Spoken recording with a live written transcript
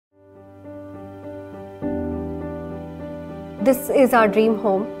This is our dream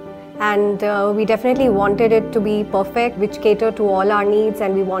home, and we definitely wanted it to be perfect, which catered to all our needs,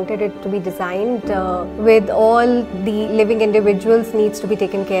 and we wanted it to be designed with all the living individuals' needs to be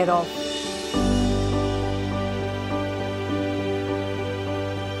taken care of.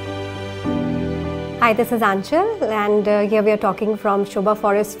 Hi, this is Aanchal, and here we are talking from Sobha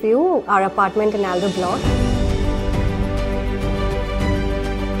Forest View, our apartment in Aldo Block.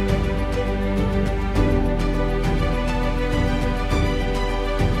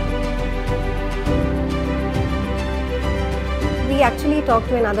 We actually talked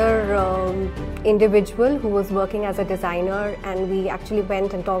to another individual who was working as a designer, and we actually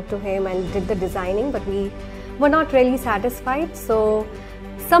went and talked to him and did the designing, but we were not really satisfied. So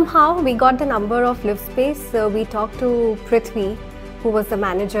somehow we got the number of Livspace. We talked to Prithvi, who was the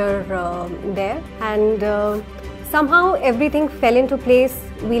manager there, and somehow everything fell into place.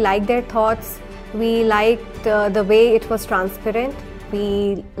 We liked their thoughts, we liked the way it was transparent,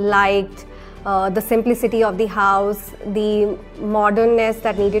 we liked the simplicity of the house, the modernness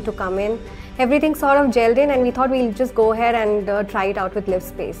that needed to come in. Everything sort of gelled in, and we thought we'll just go ahead and try it out with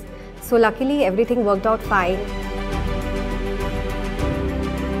Livspace. So luckily everything worked out fine.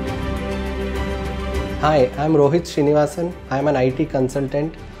 Hi, I'm Rohit Srinivasan. I'm an IT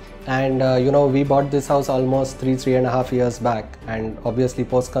consultant, and we bought this house almost 3.5 years back, and obviously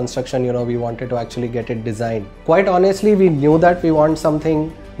post construction we wanted to actually get it designed. Quite honestly, we knew that we want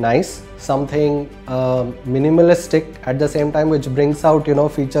something nice, something minimalistic at the same time, which brings out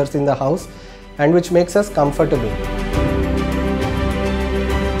features in the house and which makes us comfortable.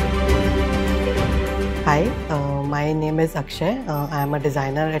 Hi, my name is Akshay. I am a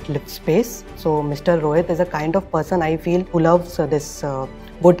designer at Livspace. So Mr. Rohit is a kind of person I feel who loves this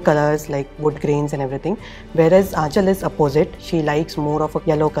wood colors like wood grains and everything, whereas Aanchal is opposite. She likes more of a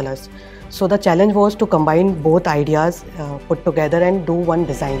yellow colors. So the challenge was to combine both ideas, put together and do one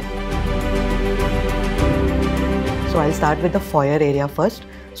design. So I'll start with the foyer area first.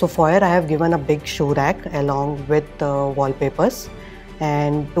 So foyer, I have given a big shoe rack along with wallpapers.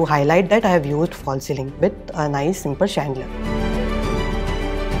 And to highlight that, I have used false ceiling with a nice simple chandelier.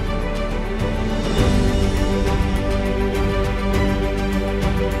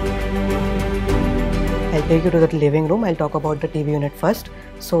 I'll take you to the living room. I'll talk about the TV unit first.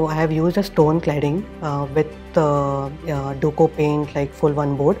 So I have used a stone cladding with duco paint, like full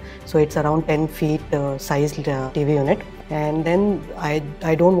one board. So it's around 10 feet sized TV unit. And then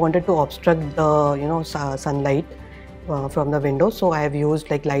I don't want it to obstruct the sunlight from the window, so I have used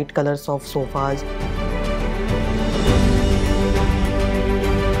like light colors of sofas.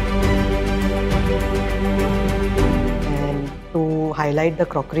 And to highlight the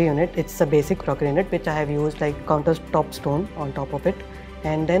crockery unit, it's a basic crockery unit which I have used like countertop stone on top of it,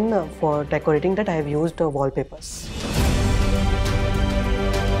 and then for decorating that I have used wallpapers.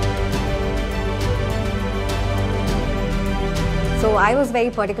 So I was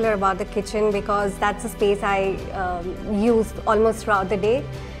very particular about the kitchen because that's a space I used almost throughout the day,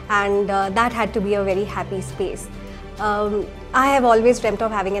 and that had to be a very happy space. I have always dreamt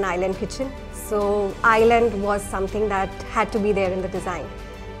of having an island kitchen, so island was something that had to be there in the design.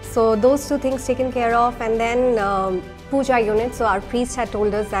 So those two things taken care of, and then Pooja unit. So our priest had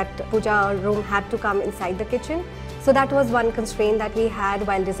told us that Pooja room had to come inside the kitchen. So that was one constraint that we had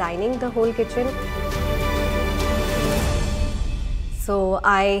while designing the whole kitchen. So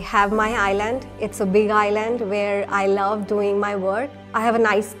I have my island. It's a big island where I love doing my work. I have a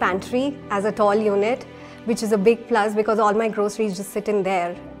nice pantry as a tall unit, which is a big plus because all my groceries just sit in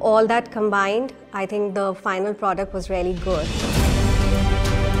there. All that combined, I think the final product was really good.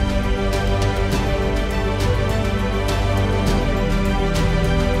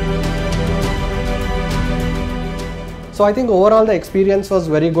 So I think overall the experience was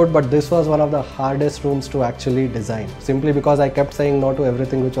very good, but this was one of the hardest rooms to actually design, simply because I kept saying no to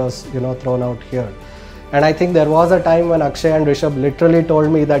everything which was thrown out here. And I think there was a time when Akshay and Rishabh literally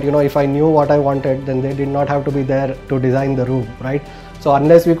told me that if I knew what I wanted, then they did not have to be there to design the room, right? So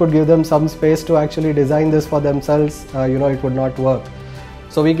unless we could give them some space to actually design this for themselves, it would not work.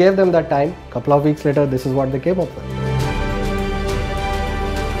 So we gave them that time. A couple of weeks later, this is what they came up with.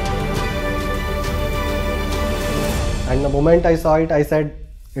 And the moment I saw it, I said,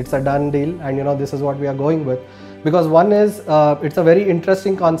 it's a done deal, and this is what we are going with. Because one is, it's a very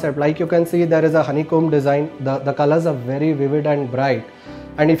interesting concept. Like you can see, there is a honeycomb design. The colors are very vivid and bright.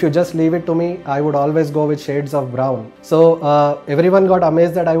 And if you just leave it to me, I would always go with shades of brown. So everyone got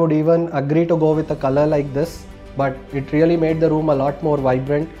amazed that I would even agree to go with a color like this. But it really made the room a lot more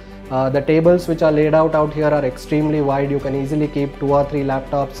vibrant. The tables which are laid out here are extremely wide. You can easily keep 2 or 3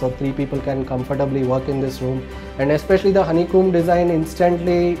 laptops, so 3 people can comfortably work in this room. And especially the honeycomb design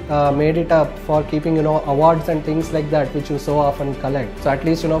instantly made it up for keeping, awards and things like that, which you so often collect. So at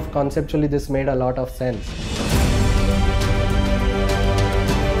least, conceptually this made a lot of sense.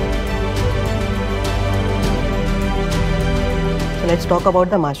 So let's talk about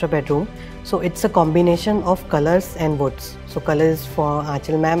the master bedroom. So it's a combination of colors and woods. So color is for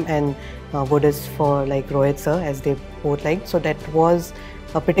Aanchal ma'am and wood is for like Rohit sir, as they both liked. So that was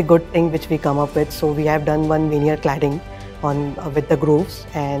a pretty good thing which we come up with. So we have done one veneer cladding on with the grooves,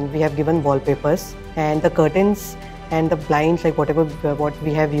 and we have given wallpapers, and the curtains and the blinds, like what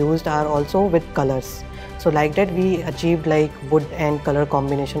we have used, are also with colors. So like that we achieved like wood and color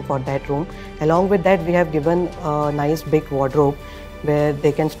combination for that room. Along with that, we have given a nice big wardrobe where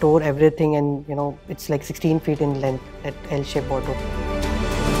they can store everything, and it's like 16 feet in length, that L-shaped wardrobe.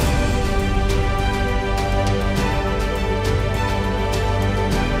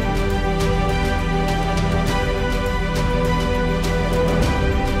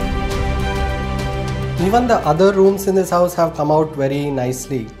 Even the other rooms in this house have come out very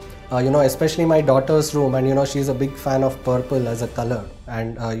nicely. Especially my daughter's room, and she's a big fan of purple as a color,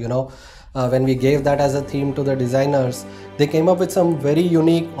 and when we gave that as a theme to the designers, they came up with some very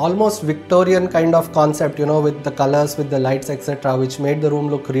unique, almost Victorian kind of concept, with the colors, with the lights, etc., which made the room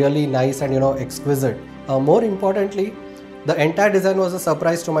look really nice and exquisite. More importantly, the entire design was a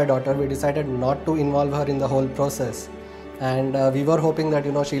surprise to my daughter. We decided not to involve her in the whole process, and we were hoping that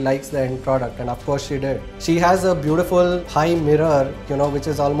she likes the end product, and of course she did. She has a beautiful high mirror, which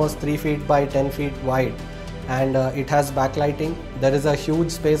is almost 3 feet by 10 feet wide, and it has backlighting. There is a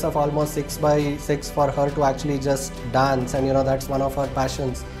huge space of almost 6 by 6 for her to actually just dance, and that's one of her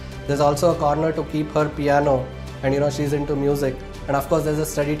passions. There's also a corner to keep her piano, and she's into music. And of course there's a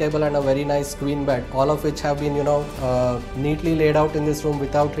study table and a very nice queen bed, all of which have been neatly laid out in this room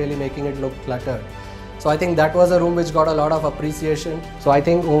without really making it look cluttered. So I think that was a room which got a lot of appreciation. So I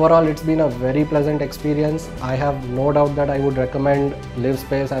think overall it's been a very pleasant experience. I have no doubt that I would recommend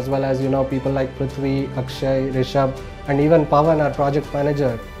Livspace, as well as people like Prithvi, Akshay, Rishabh, and even Pawan, our project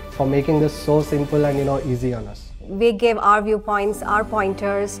manager, for making this so simple and easy on us. We gave our viewpoints, our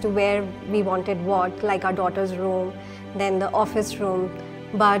pointers to where we wanted what, like our daughter's room, then the office room.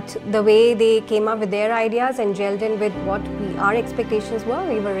 But the way they came up with their ideas and gelled in with what our expectations were,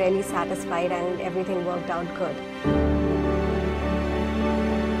 we were really satisfied, and everything worked out good.